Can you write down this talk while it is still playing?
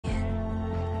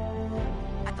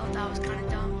thought that was kind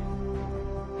of dumb.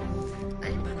 I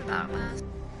didn't buy the battle pass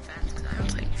fence because I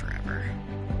was taking forever.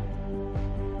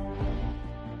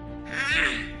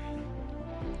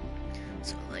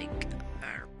 So like, I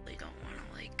really don't want to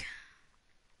like.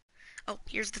 Oh,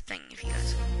 here's the thing, if you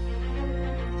guys.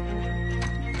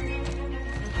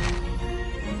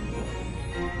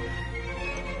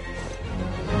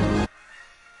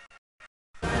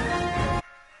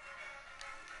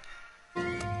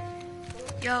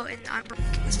 Yo, and I'm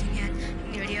listening again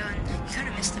in the video, and you kind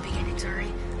of missed the beginning,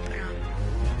 sorry. But,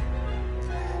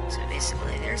 so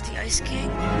basically, there's the Ice King.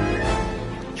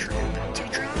 Two drops, I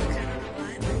don't know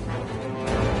what.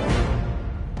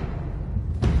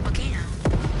 Volcano.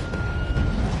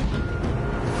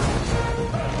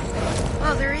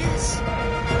 Oh, there he is.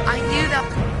 I knew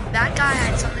that guy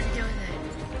had something to do with it.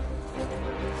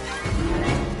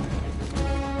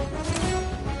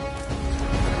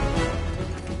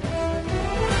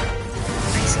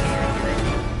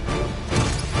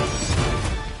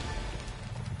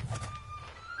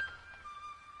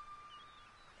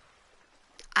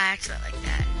 I actually like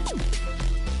that.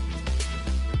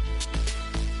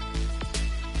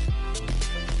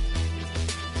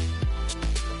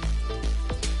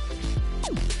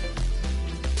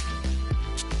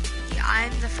 Yeah,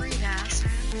 I'm the free pass. I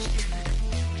understand that.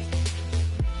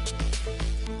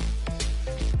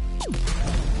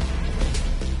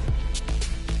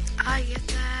 I get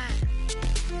that.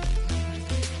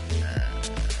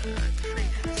 The free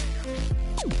pass.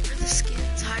 For the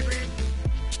skins, hybrid.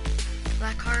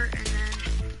 Blackheart, and then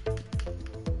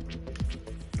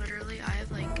literally I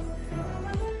have like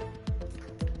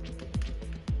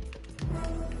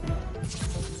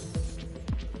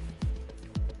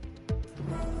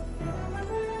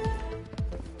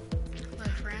hello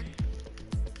friend.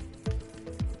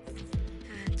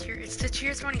 And it's the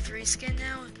tier 23 skin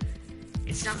now.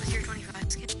 It's not the tier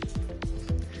 25 skin.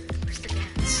 Where's the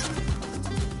dance?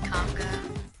 Conga.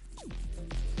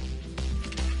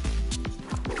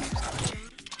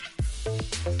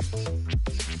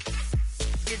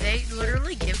 Did they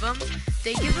literally give him?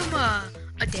 They give him a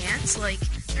dance, like,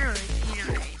 you know what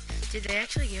I mean? Did they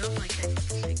actually give him like a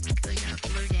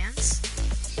blue dance?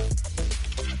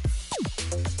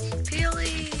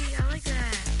 Peely, I like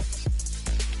that.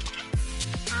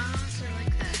 I honestly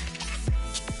like that.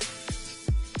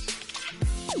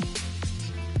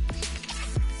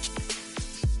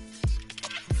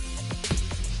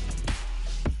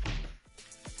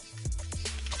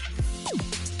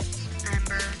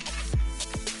 Amber.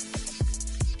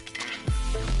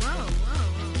 Whoa.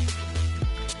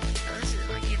 Oh, this is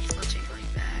my game's glitching like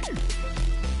that.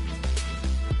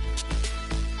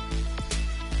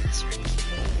 Master key.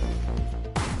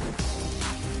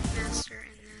 Master,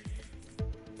 and then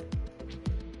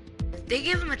they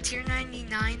give him a tier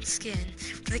 99 skin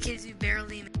for the kids who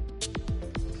barely.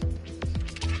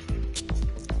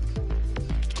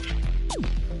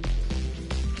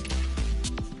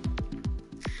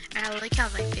 And I like how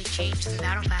like they changed the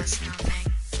battle pass now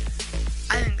thing.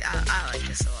 I think I like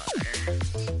this a lot better.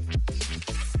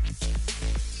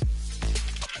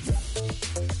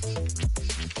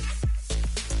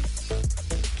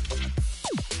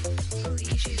 Oh,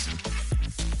 Ichi's on.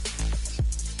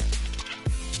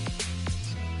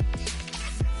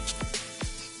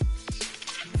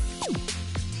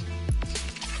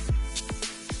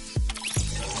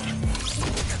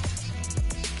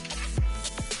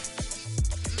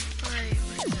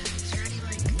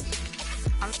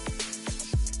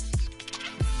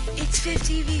 It's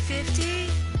 50v50.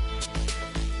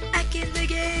 Back in the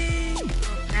game.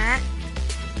 Oh, Matt.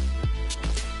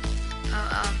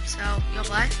 Oh, so you'll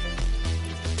play?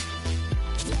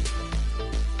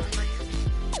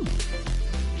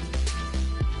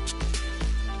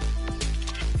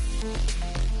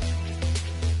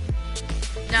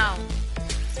 No.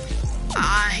 I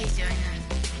hate doing that.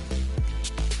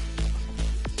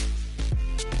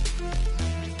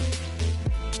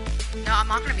 No, I'm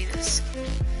not gonna be this.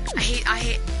 I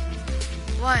hate,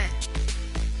 what?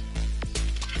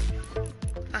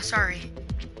 Oh, sorry.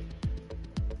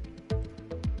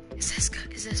 Is this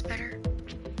good? Is this better?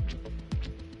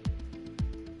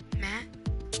 Matt?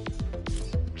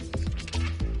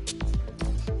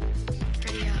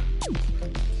 Ready up.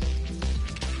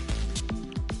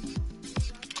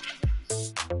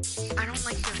 I don't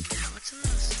like doing that. What's in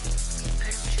this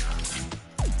item shop?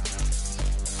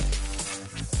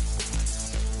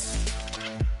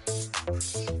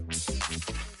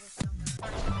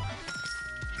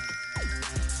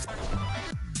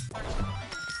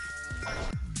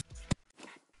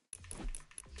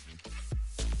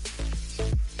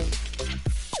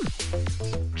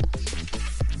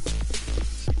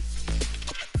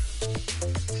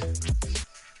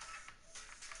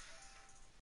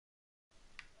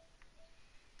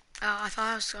 I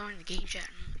thought I was going to game chat.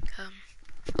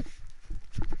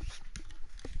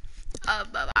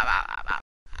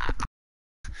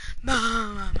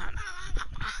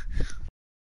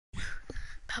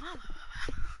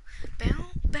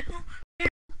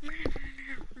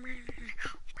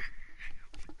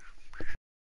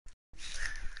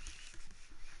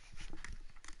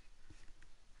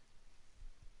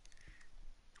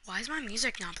 Why is my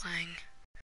music not playing?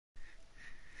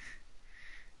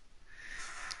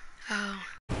 Oh.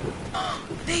 Oh,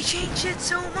 they changed it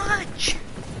so much!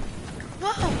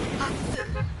 Whoa!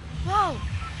 Whoa!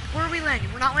 Where are we landing?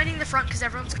 We're not landing in the front because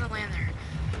everyone's gonna land there.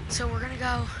 So we're gonna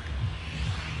go...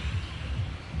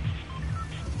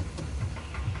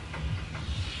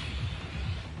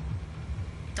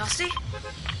 Dusty?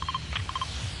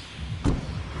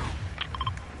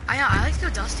 I like to go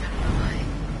Dusty, I don't know why.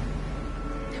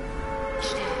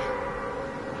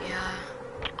 Yeah.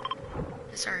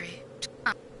 Sorry.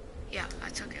 Yeah, I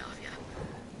took it off, yeah.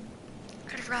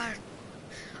 Kind of forgot.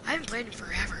 I haven't played in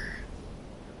forever.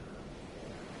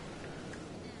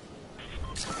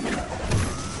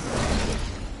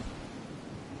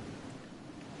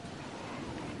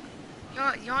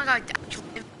 You only got like the actual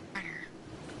diner.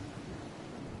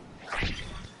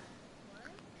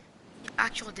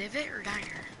 Actual divot or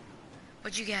diner?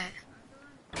 What'd you get?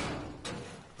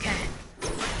 Okay.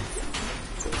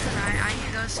 Cause I need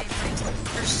to go see like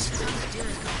there's tons to do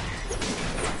this going there.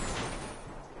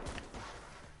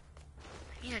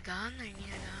 I need a gun,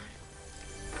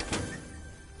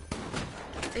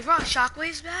 They brought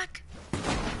shockwaves back?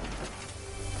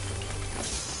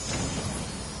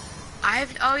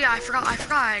 Oh yeah, I forgot it's,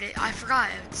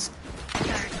 yeah,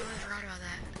 I totally forgot about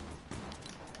that.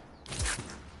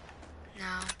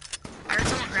 No. I heard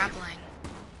someone grappling.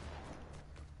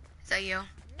 Is that you?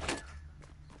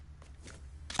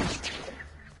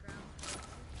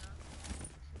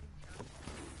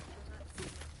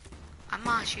 I'm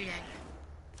not shooting.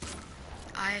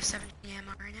 I have 17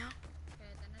 ammo right now.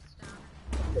 Okay, then it's down.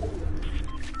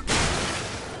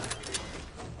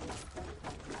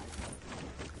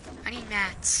 I need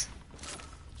mats.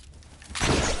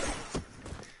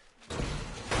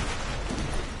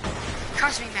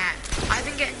 Trust me, Matt. I've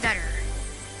been getting better.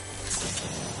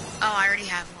 Oh, I already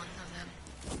have one of them.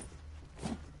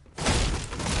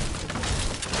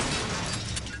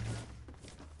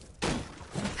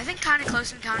 I think kind of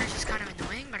close encounters is kind of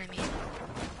annoying, but I mean,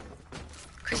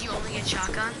 because you only get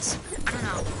shotguns. I don't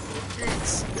know.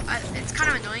 It's kind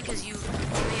of annoying because you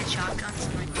only get shotguns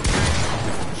and like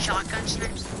shotgun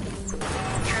snipes.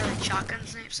 Try to like shotgun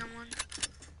snipe someone.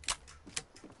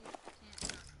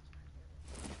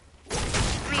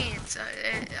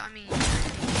 I mean,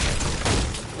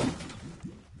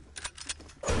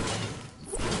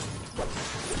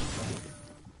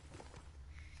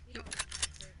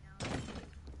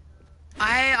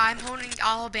 I'm holding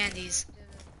all bandies.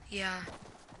 Yeah.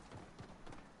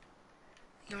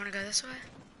 You wanna go this way?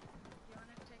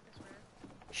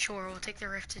 Sure, we'll take the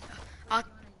rifted.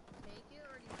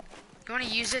 You wanna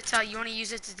use it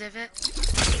to divot?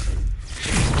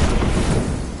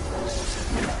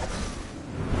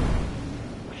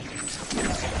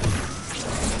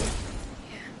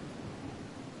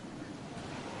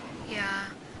 Yeah.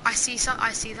 I see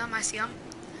them.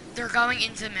 They're going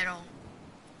into the middle.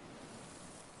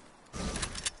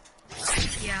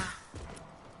 Yeah.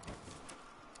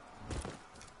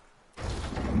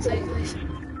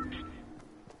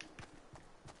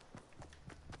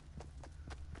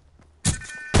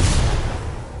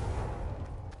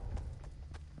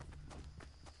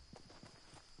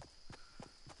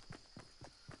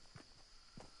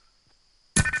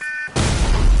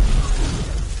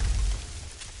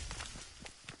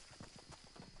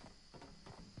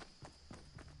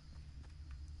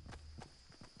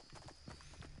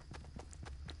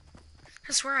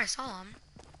 I swear I saw them.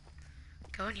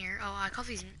 Go in here. Oh, I call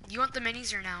these. You want the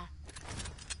minis or no?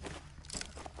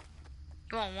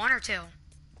 You want one or two? One,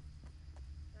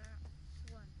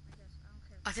 I guess. I don't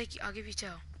care. I think I'll give you two.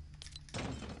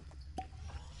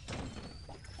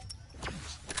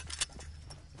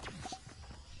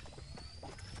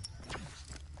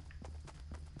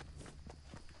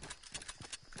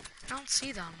 I don't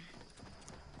see them.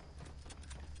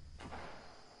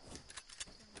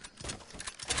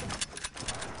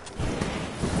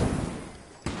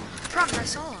 I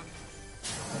saw him.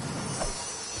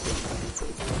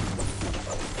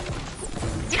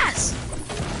 Yes!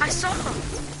 I saw him.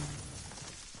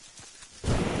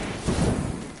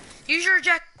 Use your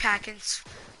jetpack and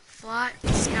fly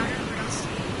scout over us.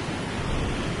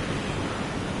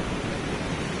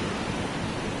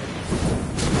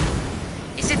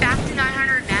 Is it back to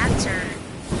 900 mats or?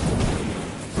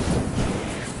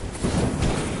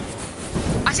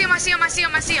 see him, I see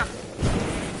him, I see him.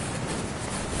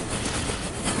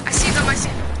 I see them, I see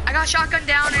him. I got shotgun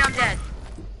down and I'm dead.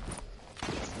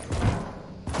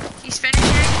 He's finishing.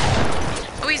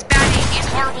 Oh, he's bad aim. He's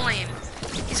horrible aim.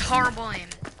 He's horrible aim.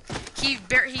 He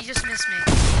just missed me.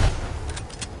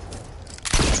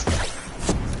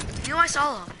 You know I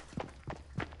saw him.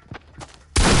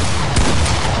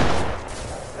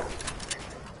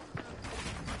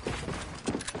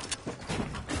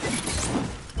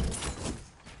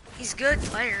 He's a good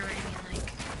player, I mean,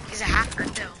 like, he's a hacker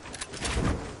too.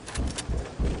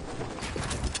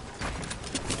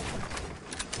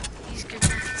 He's good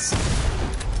friends.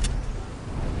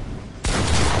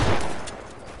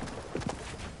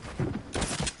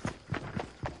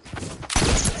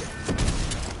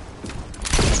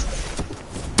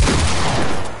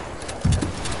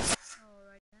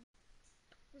 Alright then.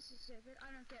 This is stupid.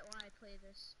 I don't get why I play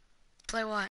this. Play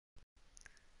what?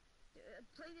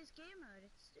 Play this game mode.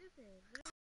 It's stupid.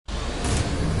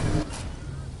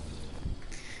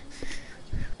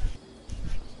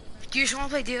 Do you just want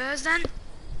to play duos then? Yeah,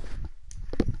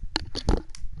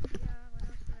 what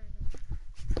else would I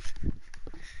do?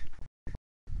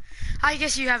 I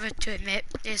guess you have it to admit,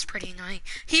 it's pretty annoying.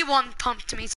 He one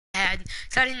pumped me to the head,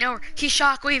 so I didn't know where, he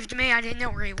shockwaved me, I didn't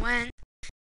know where he went.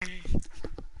 And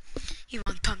he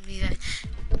one pumped me that.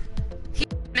 He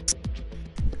missed.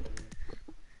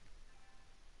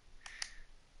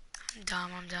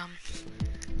 I'm dumb.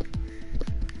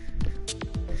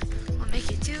 We'll make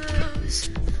it duos.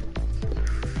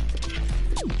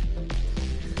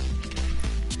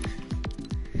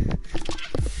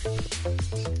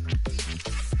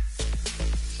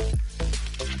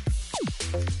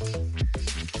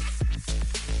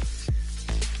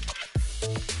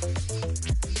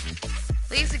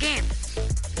 Leave the game.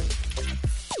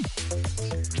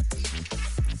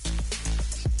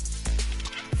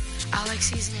 I like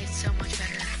Season 8 so much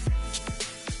better.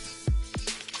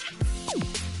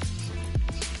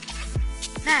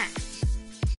 Matt.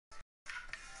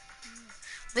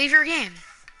 Leave your game.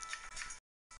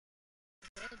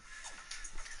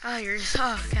 Oh, you're just,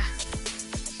 oh, yeah.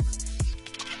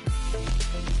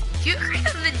 Do you agree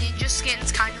that the ninja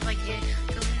skin's kind of like the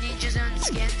Ninja Zone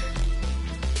skin?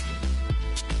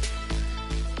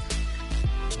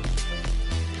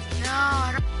 No,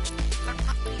 I don't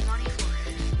have any money for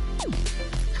it.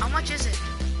 How much is it?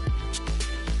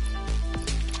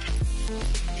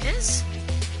 It is?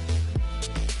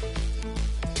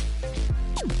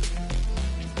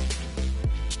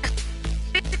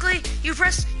 Basically, you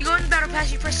go in the battle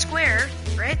pass, you press square,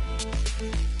 right?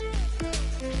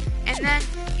 And then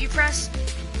you press,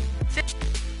 and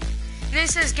then it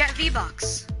says get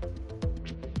V-Bucks.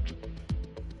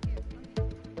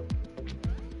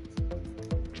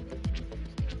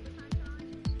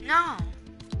 No.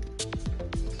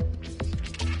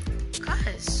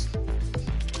 Cause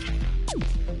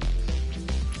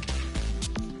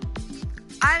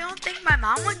I don't think my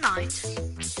mom would mind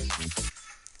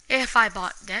if I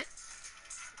bought it.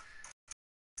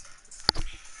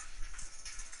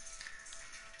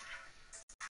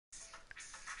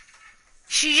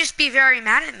 She'd just be very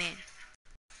mad at me.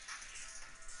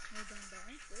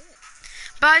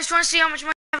 But I just want to see how much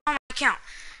money I have on my account.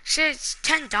 She said it's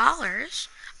 $10.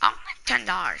 I don't think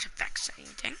 $10 affects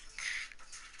anything.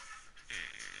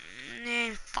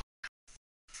 Fuck.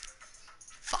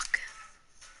 Fuck.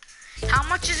 How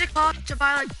much does it cost to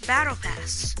buy like Battle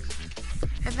Pass?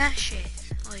 And that shit.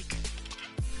 Like.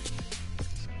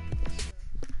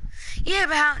 Yeah,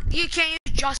 but how you can't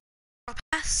use just Battle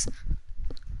Pass?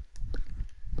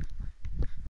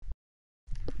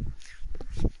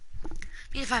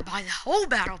 I mean, if I buy the whole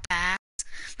Battle Pass,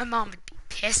 my mom would be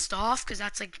pissed off because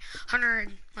that's like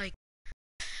 100, like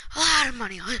a lot of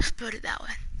money. I'll just put it that way.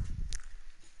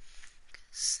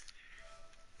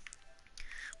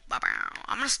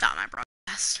 I'm gonna stop my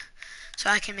broadcast so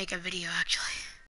I can make a video actually.